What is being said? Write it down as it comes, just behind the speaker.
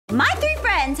My 3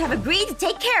 friends have agreed to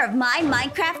take care of my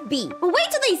Minecraft bee. But wait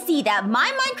till they see that my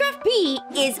Minecraft bee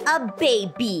is a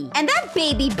baby. And that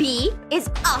baby bee is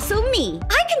also me.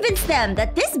 I convinced them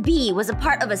that this bee was a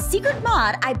part of a secret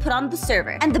mod I put on the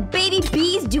server. And the baby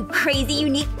bees do crazy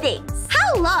unique things.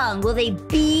 How long will they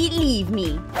believe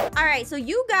me? All right, so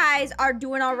you guys are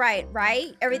doing all right,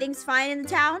 right? Everything's fine in the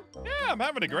town? Yeah, I'm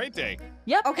having a great day.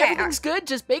 Yep, Okay, everything's good.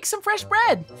 Just bake some fresh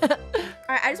bread. All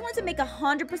right, I just wanted to make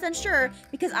 100% sure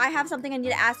because I have something I need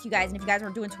to ask you guys, and if you guys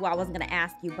weren't doing too well, I wasn't gonna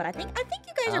ask you. But I think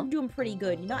you guys are doing pretty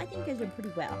good. You know, I think you guys are doing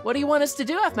pretty well. What do you want us to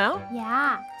do, Aphmau?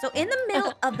 Yeah. So in the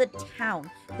middle of the town,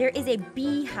 there is a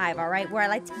beehive, all right, where I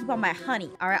like to keep all my honey,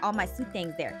 all right, all my sweet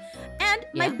things there, and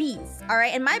my bees, all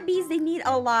right, and my bees, they need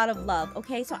a lot of love,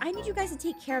 okay? So I need you guys to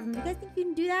take care of them. You guys think you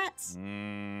can do that?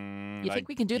 You think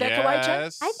we can do that, Kawaii-chan?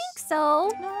 I think so.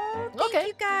 No, thank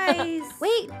you guys.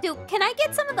 Wait, can I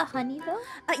get some of the honey though?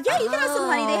 Yeah, you can have some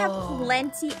honey. They have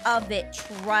plenty of it.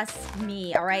 Trust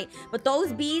me, all right? But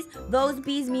those bees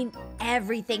mean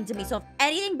everything to me. So if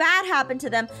anything bad happened to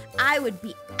them, I would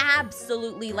be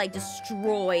absolutely, like,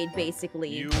 destroyed, basically.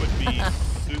 You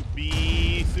would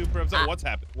be super upset. What's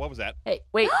happened? What was that? Hey,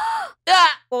 wait.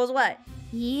 What was what?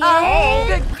 Yeah. Oh,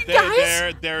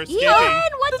 guys. they're escaping.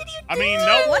 Ian, what did you do? I mean,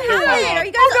 no. What happened? Are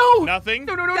you guys Nothing.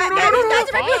 No. guys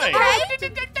are Fine.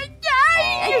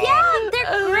 Yeah,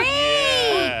 they're great.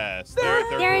 Yes, They're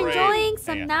great. enjoying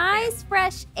some nice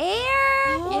fresh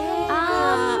air.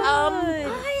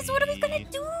 Oh, Guys, what are we gonna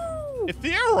do?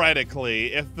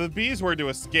 Theoretically, if the bees were to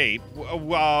escape,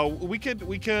 we could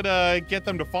get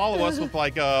them to follow us with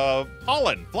like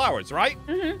pollen, flowers, right?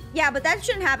 Yeah, but that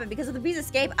shouldn't happen because if the bees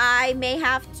escape, I may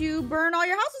have to burn all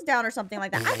your houses down or something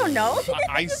like that. I don't know.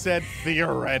 I said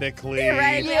theoretically.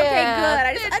 Theoretically, okay,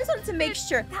 good. I just wanted to make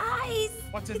sure. Guys,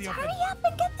 What's in the oven? hurry up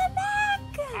and get them back.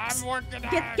 I'm working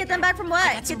on Get them back from what?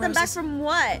 got Get some them back roses. from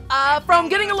what? From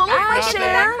getting a little fresh Get them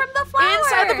back air from the flower.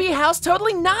 inside the bee house.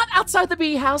 Totally not outside the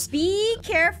bee house. Be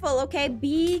careful, okay?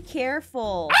 Be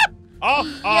careful.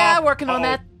 Yeah, working on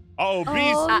that. Oh,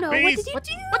 bees. Oh, no. Bees. What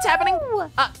did you do? What's happening?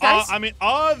 Guys? I mean,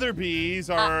 other bees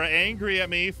are angry at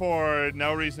me for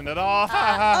no reason at all. Okay,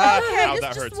 Ow,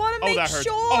 that just hurts. want to make that hurts.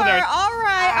 sure. Oh, that hurts. All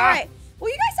right. Well,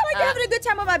 you guys sound like you're having a good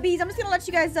time with my bees. I'm just gonna let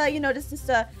you guys,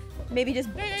 maybe just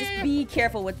be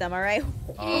careful with them. All right.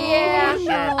 Yeah.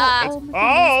 Sure.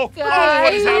 Oh,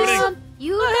 What is happening?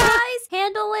 You guys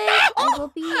handle it. I will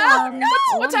be.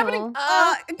 What's happening?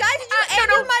 Guys, did you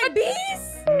anger my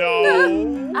bees?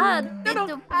 No.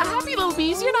 No. Happy little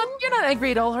bees. You're not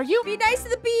angry at all, are you? Be nice to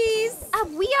the bees.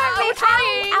 We are very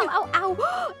trying. Ow.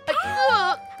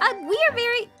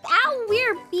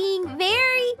 We're being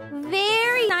very,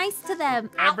 very nice to them.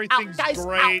 Everything's guys,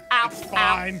 great. It's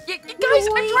fine. Guys,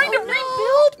 I'm trying to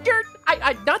rebuild your...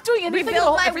 I'm not doing anything at Rebuild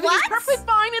all. my Everything's what? perfectly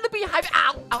fine in the beehive.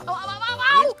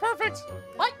 Ow. It's perfect.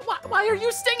 Why are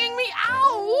you stinging me?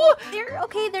 Ow.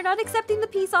 They're not accepting the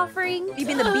peace offering. You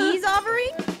mean the bees offering?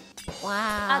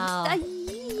 Wow.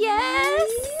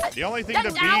 Yes. The only thing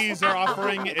the bees are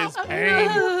offering is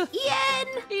pain.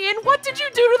 Ian, what did you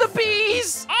do to the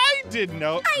bees? I didn't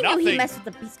know. I knew Nothing. he messed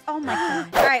with the bees. Oh my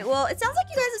god. All right, well, it sounds like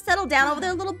you guys have settled down over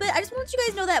there a little bit. I just want you guys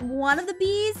to know that one of the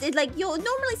bees, you'll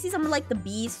normally see some of like the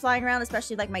bees flying around,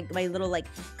 especially like my little like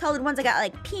colored ones. I got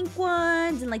like pink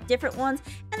ones and like different ones,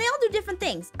 and they all do different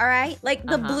things, all right? Like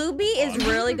the blue bee is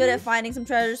really good at finding some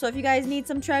treasure. So if you guys need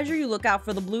some treasure, you look out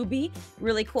for the blue bee.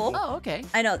 Really cool. Oh, okay.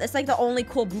 I know, that's like the only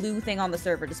cool blue thing on the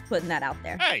server, just putting that out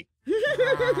there. Hey,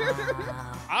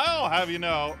 I'll have you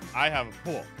know, I have a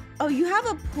pool. Oh, you have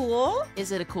a pool?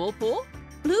 Is it a cool pool?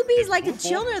 Blue bees like to Pool?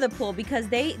 chill near the pool because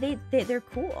they're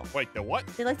cool. Wait, the what?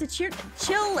 They like to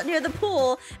chill near the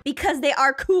pool because they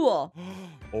are cool.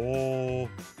 Oh,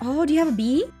 Oh, do you have a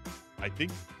bee? I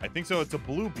think so. It's a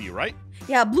blue bee, right?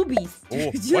 Yeah, blue bees.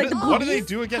 Oh, Do you like the blue what do they bees?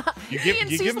 do again? You Ian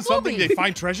sees give the them blue something, bee. they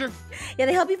find treasure? Yeah,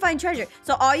 they help you find treasure.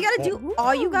 So all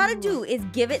you gotta do is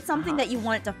give it something that you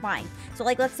want it to find. So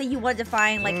like, let's say you wanted to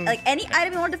find like any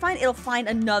item you wanted to find, it'll find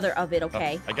another of it.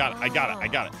 Okay. I got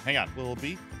it. Hang on, little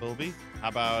bee. How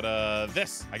about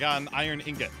this? I got an iron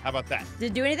ingot. How about that?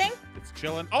 Did it do anything? It's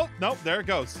chilling. Oh, no, there it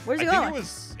goes. Where's it I going?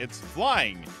 think it's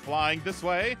flying this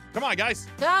way. Come on, guys.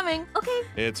 Coming. okay.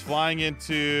 It's flying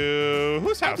into,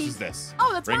 whose house is this?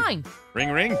 Oh, that's Ring. mine.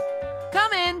 Ring.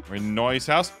 Coming. We're in Noi's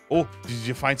house. Oh, did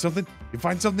you find something? You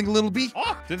find something, little bee?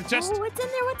 Oh, to the chest. Oh, what's in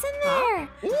there?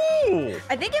 Ooh.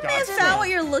 I think it may Got have some. found what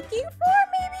you're looking for,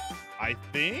 maybe? I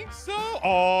think so.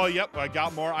 Oh, yep. I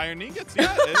got more iron ingots.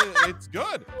 Yeah, it's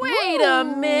good. Wait a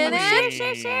minute.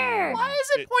 Sure. Why is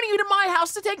it pointing you to my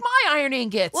house to take my iron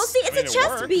ingots? Well, see, it's I mean, a it chest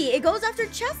works. bee. It goes after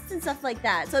chests and stuff like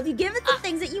that. So if you give it the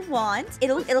things that you want,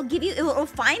 it'll give you, it'll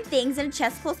find things in a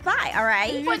chest close by. All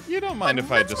right. You don't mind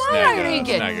if I what's just my iron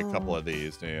ingot? snag a couple of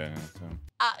these, do you?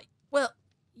 Well,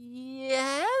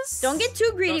 yes. Don't get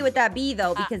too greedy with that bee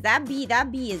though, because that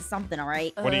bee is something. All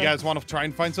right. What do you guys want to try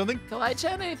and find something?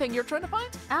 Kawaii-chan, anything you're trying to find?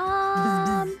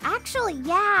 Actually,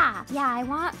 yeah. Yeah, I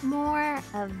want more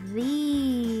of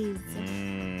these.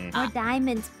 More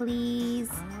diamonds, please.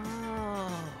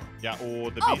 Oh. Yeah, oh,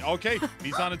 the bee. Okay,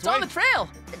 bee's on its It's way. on the trail.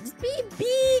 Just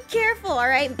be careful. All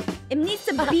right. It needs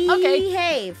to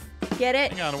behave. Get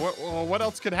it? Hang on, what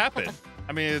else could happen?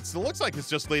 I mean, it looks like it's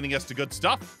just leading us to good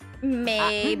stuff.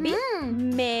 Maybe.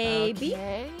 Maybe.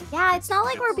 Okay. Yeah, it's not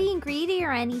like we're being greedy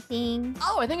or anything.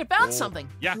 Oh, I think I found something.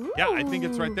 Yeah, I think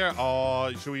it's right there.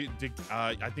 Oh, should we dig?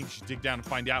 I think we should dig down and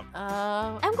find out.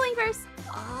 I'm going first.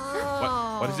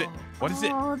 What is it? What is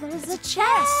it? Oh, there's a chest.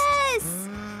 chest.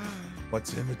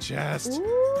 What's in the chest?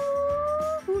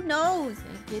 Ooh, who knows? I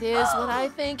think it is what I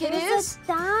think it There's is. a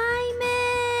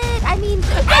diamond. I mean, Did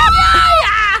you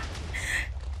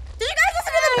guys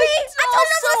listen to the bee? I told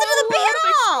you not to listen to the bee at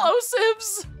all.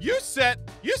 Explosives.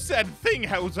 You said thing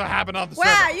was what happened on the Wow,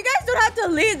 server. you guys don't have to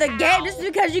leave the game just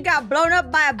because you got blown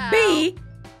up by a bee.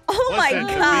 Oh my Listen, the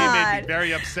bee made god. me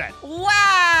very upset.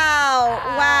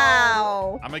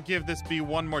 Wow. I'm gonna give this bee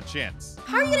one more chance.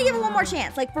 How are you gonna give it one more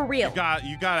chance? Like for real? You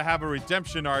gotta have a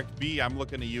redemption arc, bee. I'm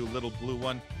looking at you, little blue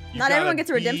one. You Not gotta everyone gets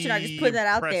a redemption arc, just put that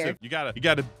out there. impressive. You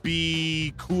gotta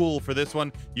be cool for this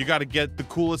one. You gotta get the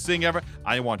coolest thing ever.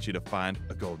 I want you to find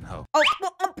a golden hoe.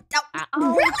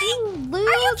 Oh, really? you loser. Are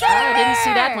you kidding I me? didn't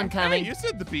see that one Hey, coming. you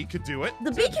said the bee could do it. The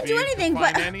You bee said can do anything,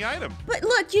 find but- any item. But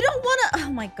look, you don't want to.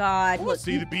 Oh my god. Oh, Look,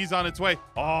 see, the bee's on its way.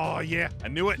 Oh yeah, I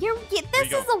knew it.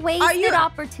 This you is a Are wasted you-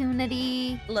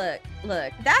 opportunity. look.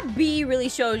 That bee really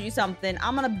shows you something.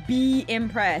 I'm gonna be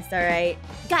impressed. All right.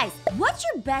 Guys, what's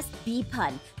your best bee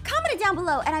pun? Comment it down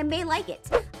below, and I may like it.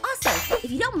 Also,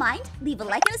 if you don't mind, leave a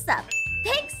like and a sub.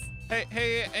 Thanks.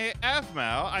 Hey,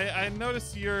 Aphmau, I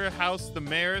noticed your house, the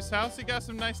mayor's house. You got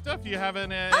some nice stuff. You have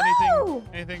Oh!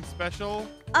 anything special?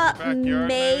 in your backyard,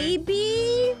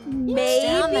 Maybe.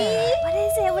 down there?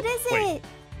 What is Wait. it?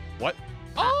 What?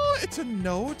 Oh, it's a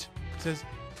note. It says,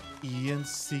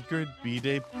 Ian's secret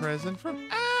B-Day present from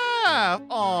Aph.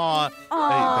 Aw. Hey, there's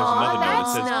another note that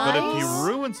that's says, but if he nice.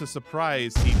 ruins the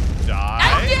surprise, he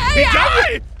died. He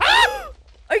died! Ah!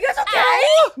 Are you guys okay?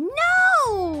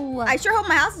 No. I sure hope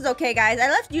my house is okay, guys. I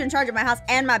left you in charge of my house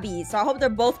and my bees, so I hope they're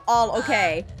both all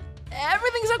okay.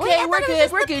 Everything's okay. Wait, I We're thought it was good.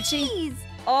 just We're the Gucci. bees.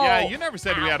 Oh. Yeah, you never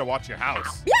said we had to watch your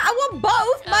house. Yeah, I want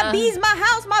both. My bees, my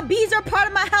house. My bees are part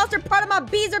of my house. They're part of my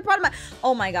bees. They're part of my.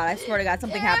 Oh my god! I swear to God,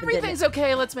 something happened. Didn't Everything's it?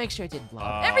 okay. Let's make sure it didn't blow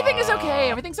up. Everything is okay.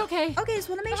 Everything's okay. Okay, just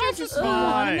want to make sure. That's Just fine.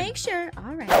 want to make sure.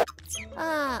 All right.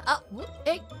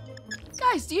 Hey,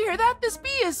 guys, do you hear that? This bee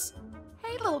is.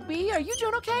 Hey, little bee, are you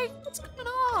doing okay? What's going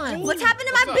on? What's happened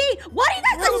to my What's bee? What are you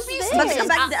guys? What is Let me this? come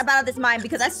back about this mine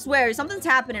because I swear something's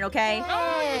happening. Okay.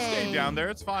 Oh, you're staying down there.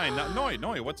 It's fine.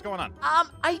 Noi, what's going on?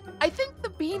 I think the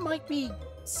bee might be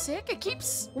sick. It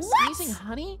keeps What? sneezing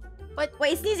honey.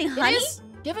 Wait, sneezing It honey? is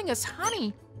giving us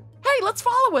honey. Hey, let's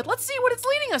follow it. Let's see what it's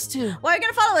leading us to. Well, you're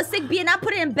gonna follow a sick bee and not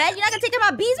put it in bed. You're not gonna take care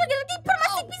of my bees. We're gonna keep putting my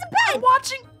sick bees in bed.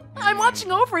 I'm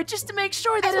watching over it just to make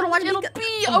sure that just wanna watch it it'll go-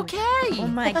 be Oh. okay. Oh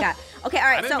my god. Okay, all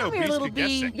I right. didn't know So. Come here, bees little could get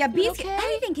bee. sick. Yeah, bees, Okay.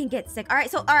 anything can get sick. All right,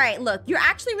 so, all right, look, you're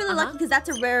actually really lucky because that's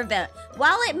a rare event.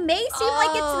 While it may seem like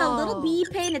it's in a little Oh. bee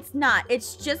pain, it's not.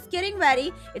 It's just getting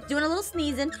ready. It's doing a little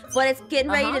sneezing, but it's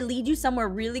getting ready to lead you somewhere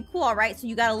really cool, all right? So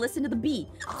you gotta listen to the bee.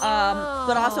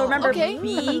 But also remember, okay.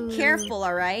 be careful,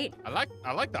 all right?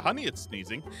 I like the honey it's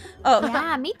sneezing. Oh,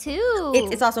 Yeah, me too.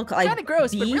 it's also like Kinda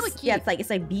gross, but bees. really Yeah, cute. it's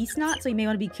like bee snot, so you may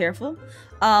want to be careful.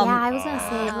 Yeah, I was gonna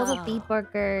say Ah. little bee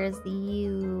burgers.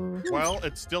 You. Well,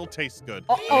 it still tastes good.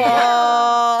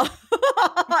 Oh.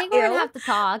 I think we're Ew. gonna have to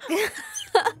talk.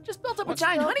 Just built up a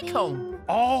giant honeycomb.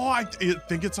 Oh, I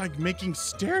think it's like making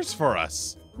stairs for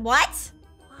us. What?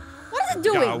 What is it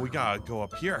doing? Yeah, we gotta go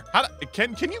up here.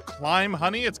 Can you climb,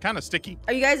 honey? It's kind of sticky.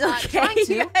 Are you guys okay? trying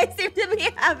to. You guys seem to be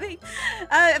having.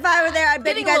 If I were there, I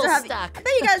bet you Getting a guys are little having. stuck. I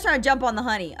bet you guys are trying to jump on the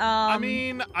honey. I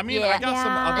mean, yeah. I got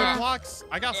some Yeah. other blocks.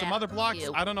 Yeah, Some other blocks.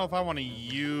 you. I don't know if I want to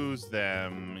use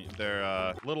them. They're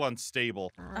a little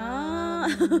unstable.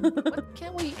 What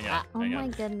can we? Hang on, Oh hang my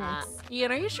on. goodness.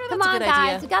 Ian, are you sure Come that's on, a good guys.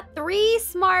 idea? We got 3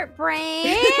 smart brains.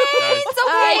 Guys,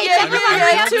 okay. yeah, Come you're on, right.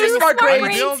 we have 2 two smart I'm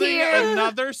brains building here.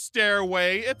 another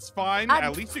stairway. It's fine.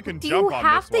 At least you can Do jump you on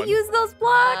have this to one. use those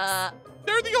blocks?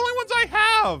 They're the only ones I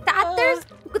have.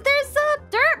 There's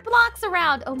dirt blocks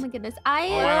around. Oh my goodness. Oh, I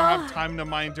don't have time to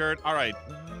mine dirt. All right.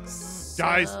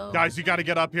 Guys, you got to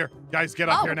get up here. Guys, get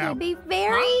up here now. Be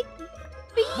very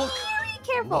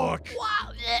careful. Look.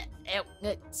 Wow.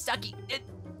 Stucky.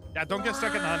 Yeah, don't get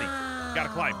stuck in the honey. You got to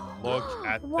climb. Look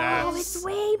at that. Wow, it's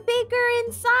way bigger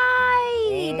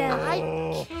inside.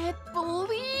 I can't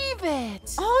believe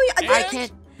it. Oh, yeah. I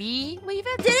can't believe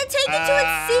it. Did it take you to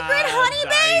its secret honey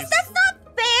base? Nice. That's not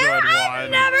fair. Good I'm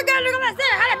one. never gonna go to the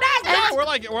honey base. Yeah,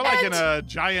 we're like in a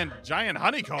giant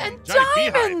honeycomb. And Giant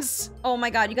beehive. diamonds. Oh my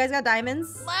God, you guys got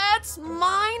diamonds? Let's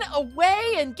mine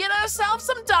away and get ourselves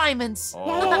some diamonds.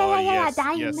 Oh, Yeah, yes,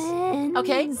 yes. diamonds.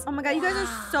 Okay. Oh my God, you guys are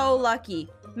so lucky.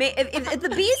 If the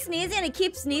bee's sneezing and it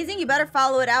keeps sneezing, you better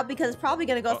follow it out because it's probably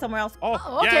gonna go somewhere else. Oh,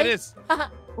 Oh, yeah, okay. it is.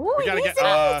 Ooh, We gotta yes, get-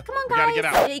 it is. Come on, we gotta guys. get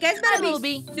out. Yeah, you guys Hi, better little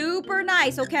be bee. super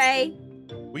nice, okay?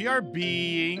 We are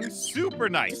being super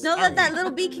nice. Just know aren't that we?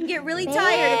 little bee can get really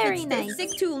tired if Very it's nice.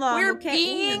 sick too long, We're okay?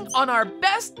 being on our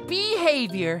best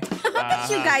behavior. Look at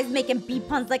you guys making bee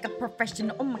puns like a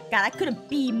professional. Oh my God, I couldn't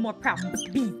be more proud of this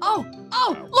bee. Oh,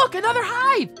 look, another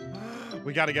hive.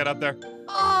 We gotta get up there.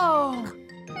 Oh,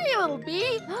 hey, little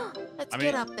bee. Let's I get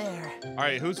mean- up there. All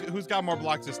right, who's got more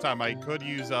blocks this time? I could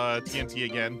use TNT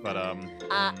again, but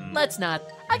Let's not.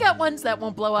 I got ones that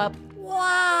won't blow up.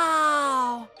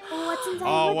 Wow. Oh, what's inside?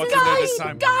 Oh, what's in there this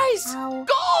time? Guys, Ow.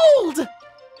 gold.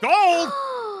 Gold!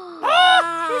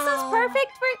 This is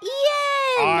perfect for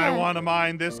Ian. I want to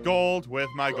mine this gold with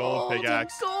my gold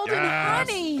pickaxe. Golden Yes.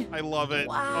 honey. I love it.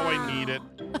 Oh, I need it.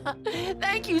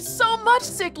 Thank you so much,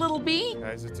 sick little bee.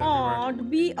 Guys, it's everywhere. Oh, the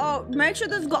bee. Oh, make sure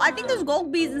there's gold. I think there's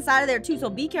gold bees inside of there too, so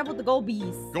be careful with the gold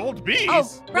bees. Gold bees? Oh,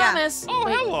 promise. Oh,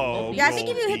 Wait, hello. gold Yeah, I bees. think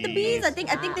if you hit the bees, I think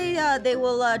they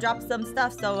will drop some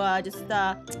stuff. So just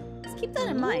keep that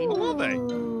in mind. Will they?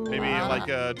 Maybe Wow.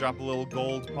 like drop a little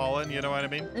gold pollen, you know what I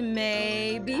mean?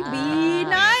 Maybe be Ah.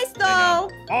 nice Hang on.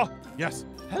 though. Oh, yes.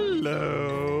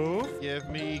 Hello. Give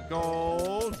me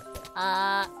gold.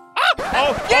 Oh,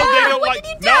 they don't like.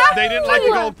 No, they didn't like the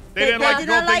gold. They didn't like the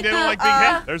gold thing. They didn't like being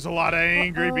hit. There's a lot of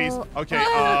angry bees. Okay, I'm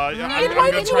Why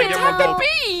gonna did you try and get more attack the gold.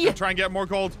 bee? Try and get more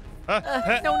gold. No.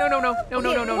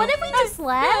 What if we just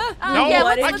left? No, yeah,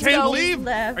 what if I let's can't go. leave.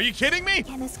 Left. Are you kidding me?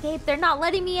 Can't escape. They're not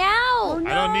letting me out.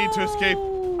 I don't need to escape.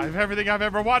 I have everything I've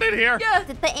ever wanted here. Yeah.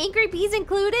 Did the angry bees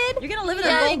included? You're gonna live in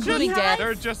Yeah, a gold including beehive?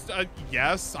 They're just,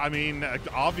 yes, I mean,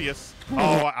 obvious.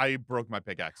 Oh, I broke my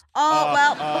pickaxe. Oh,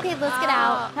 well, Okay, let's get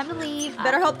out. Time to leave.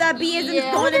 better hope that bee isn't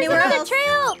Yeah. going There's anywhere another else.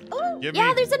 trail. Oh, Give yeah,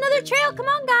 me- there's another trail. Come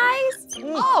on, guys.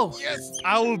 Oh. Yes,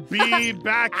 I'll be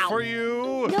back for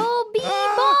you. No bee bone.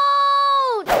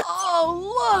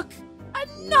 Oh, look.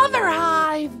 Another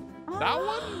hive. That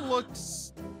one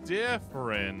looks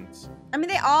different. I mean,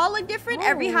 they all look different.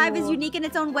 Every hive is Oh. unique in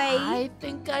its own way. I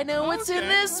think I know what's in Okay,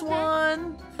 this okay.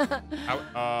 one.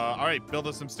 All right, build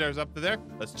us some stairs up to there.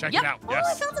 Let's check Yep. it out. Oh, I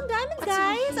Yes. found some diamonds, What's in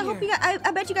guys. I hope here? you guys.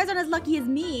 I bet you guys aren't as lucky as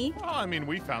me. Well, I mean,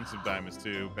 we found some diamonds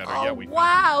too. Better Oh, yet, we found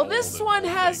wow. some This gold one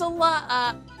and has a gold lot.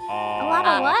 thing. A lot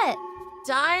of what?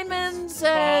 Diamonds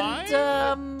and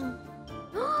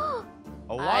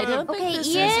A lot I of don't think Okay, this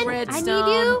is Ian, redstone. I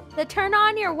need you to turn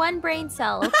on your one brain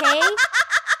cell, okay?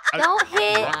 Don't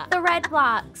hit the red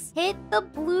blocks. Hit the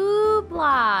blue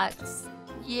blocks.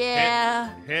 Yeah.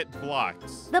 hit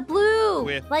blocks. The blue,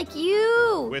 With- like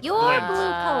you. with Your flint.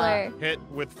 blue color. Hit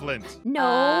with flint.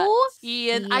 No.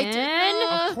 Ian, I Ian?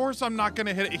 did. Of course, I'm not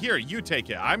gonna hit it. Here, you take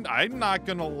it. I'm not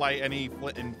gonna light any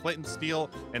flint and steel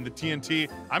and the TNT.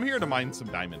 I'm here to mine some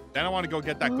diamond. Then I want to go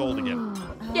get that gold again.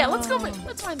 Yeah, let's go.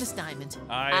 Let's find this diamond.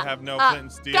 I have no uh, flint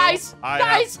and steel. guys, I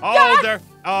guys, have, guys. there.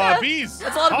 Bees.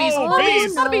 That's a lot of bees. Oh, a lot of bees.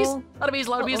 bees. A lot of bees. No. A lot of bees.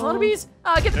 A lot of bees. A lot of Uh-oh. bees.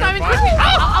 Get the They're diamond fine. quickly.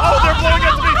 Oh, they're blowing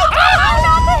up the bees.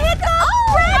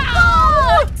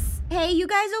 Hey, you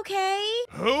guys okay?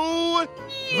 Who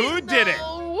did it?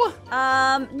 No.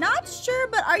 Not sure,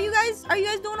 but are you guys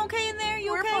doing okay in there?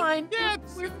 You We're okay? fine. Yeah,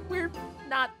 We're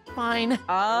not fine.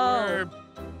 Oh, We're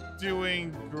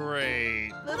doing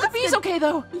great. The bee's okay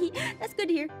though. that's good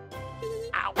to hear.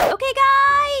 Ow. Okay,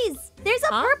 guys. There's a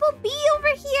Huh? purple bee over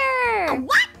here.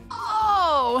 What?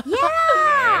 Oh.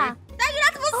 Yeah. No, you're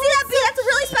not supposed to see that bee. That's a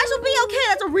really special bee. Okay,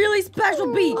 that's a really special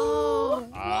bee. Oh.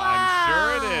 I'm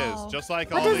sure it wow. is, just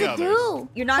like What all does the it others. do?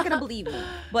 You're not gonna believe me,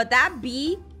 but that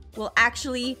bee will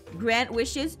actually grant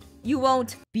wishes you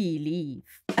won't believe.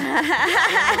 Wow.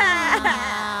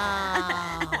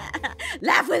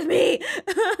 Laugh with me.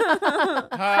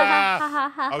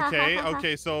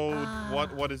 Okay, so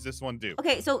what does this one do?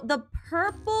 Okay, so the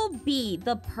purple bee,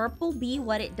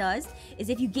 what it does is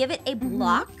if you give it a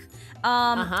block,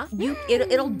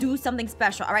 it'll do something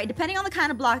special, all right? Depending on the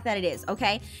kind of block that it is,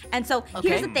 okay? And so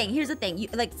here's the thing. You,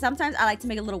 like sometimes I like to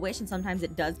make a little wish and sometimes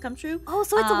it does come true. Oh,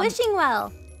 so it's a wishing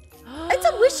well. It's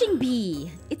a wishing bee.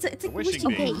 It's a wishing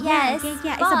bee. Okay, yes.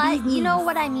 Yeah, but you know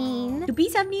what I mean. Do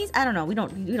bees have knees? I don't know. We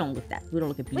don't look that. We don't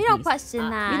look at bees. We don't question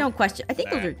that. We don't question. I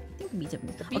think those are. I think bees have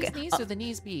knees. The bees knees or the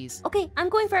knees bees? Okay, I'm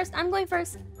going first.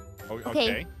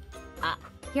 Okay.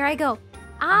 Here I go.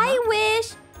 I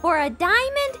wish for a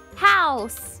diamond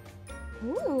house.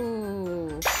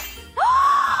 Ooh.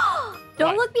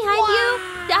 Don't look behind you.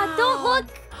 Don't look.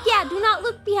 Yeah, do not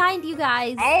look behind you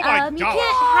guys. Oh my God. You can't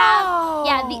have.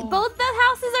 Yeah, both the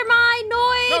houses are mine. No,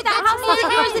 That house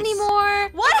isn't yours anymore.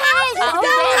 What house is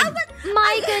that?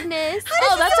 My goodness.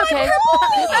 Oh, that's okay.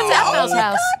 That's Aphmau's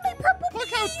house. Look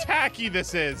how tacky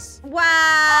this is.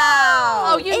 Wow.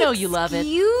 Oh, you know you love it.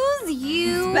 Excuse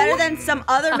you. It's better than some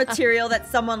other material that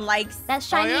someone likes. That's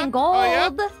shiny and Oh, gold. yeah?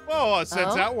 Well,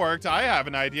 since that worked, I have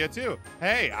an idea too.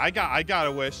 Hey, I got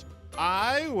a wish.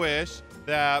 I wish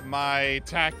that my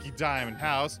tacky diamond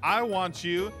house, I want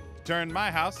you to turn my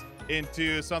house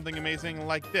into something amazing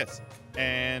like this.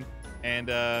 And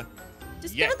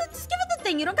Just give it the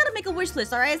thing. You don't gotta make a wish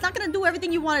list, all right? It's not gonna do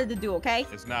everything you wanted to do, okay?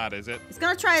 It's not, is it? It's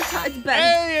gonna try its best.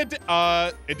 Hey,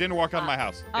 it didn't work on my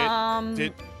house.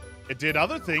 It did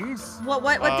other things. What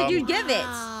did you give it?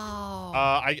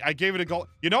 I gave it a gold.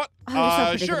 You know what? Oh,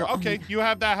 you're so Sure. predictable. Okay, you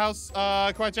have that house,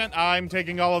 Quachen. I'm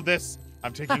taking all of this.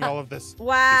 I'm taking all of this.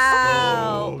 Wow.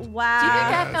 It's gold. Wow. Do you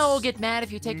think Yes. Aphmau will get mad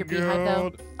if you take her beehive, though?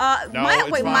 Gold. No, my it's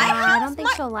house? fine. I don't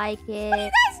think she'll like What are you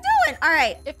it. guys doing? All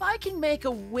right. If I can make a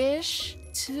wish,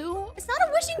 too? It's not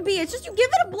a wishing bee. It's just you give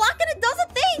it a block and it does a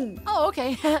thing. Oh,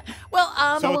 okay. Well,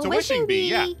 So it's a wishing bee,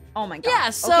 yeah. Oh my god. Yeah,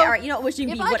 so okay, all right. You know what? Wishing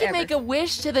if bee, I whatever. can make a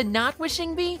wish to the not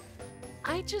wishing bee,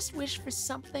 I just wish for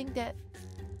something that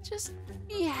just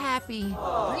be happy.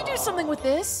 Can you do something with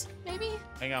this, maybe?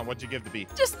 Hang on, what'd you give the bee?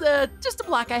 Just the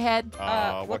block I had.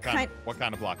 What kind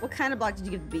of block? What kind of block did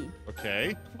you give the bee?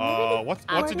 Okay. Where What's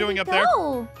Where it did doing it up there?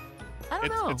 go? I don't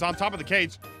know. It's on top of the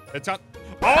cage. It's on.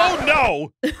 Oh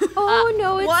no! Oh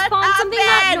no, it's What spawned something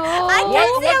that happened? no. I can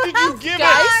What see did how you give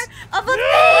guys? it? of a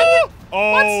thing.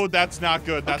 Oh, that's not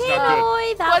good. That's Okay, not good.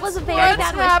 boy, that was a very what's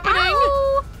bad wish. happening?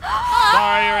 Ow!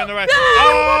 Sorry, you're in the way.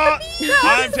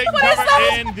 I'm taking cover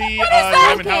in the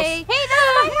diamond house. Okay. Hey, that's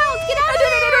my house. Get out of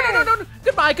here. No.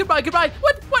 Goodbye.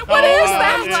 What Oh, is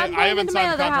that? I'm I going haven't into my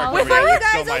signed the other contract house. over Are yet. you It's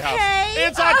still guys my house. okay?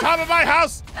 It's on top of my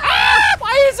house.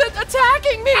 Why is it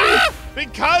attacking me?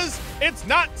 Because it's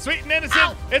not sweet and innocent.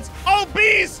 Ow. It's all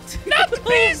bees. Not the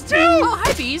bees too. Oh,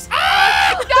 hi, bees.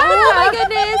 Oh my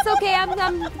goodness. Okay, I'm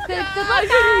good. Good luck,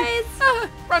 guys.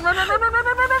 Run. Oh,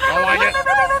 I get. What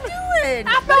are you doing?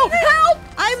 Aphmau, help!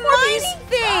 I'm mining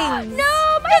things.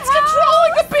 No, my It's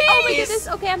controlling the bees. Oh my goodness.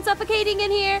 Okay, I'm suffocating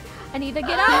in here. I need to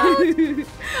get out.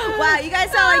 Wow, you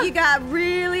guys sound like you got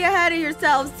really ahead of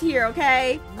yourselves here,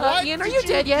 okay? What Ian, are did you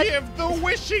dead yet? Give the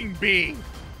wishing bee.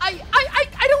 I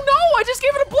don't know. I just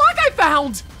gave it a block I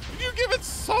found. Did you give it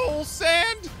soul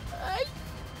sand?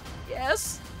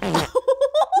 Yes.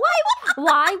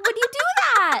 Why would you do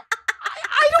that?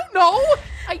 I don't know.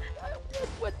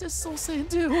 What does soul sand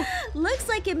do? Looks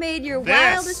like it made your This.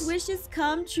 wildest wishes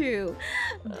come true.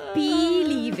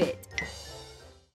 Believe it.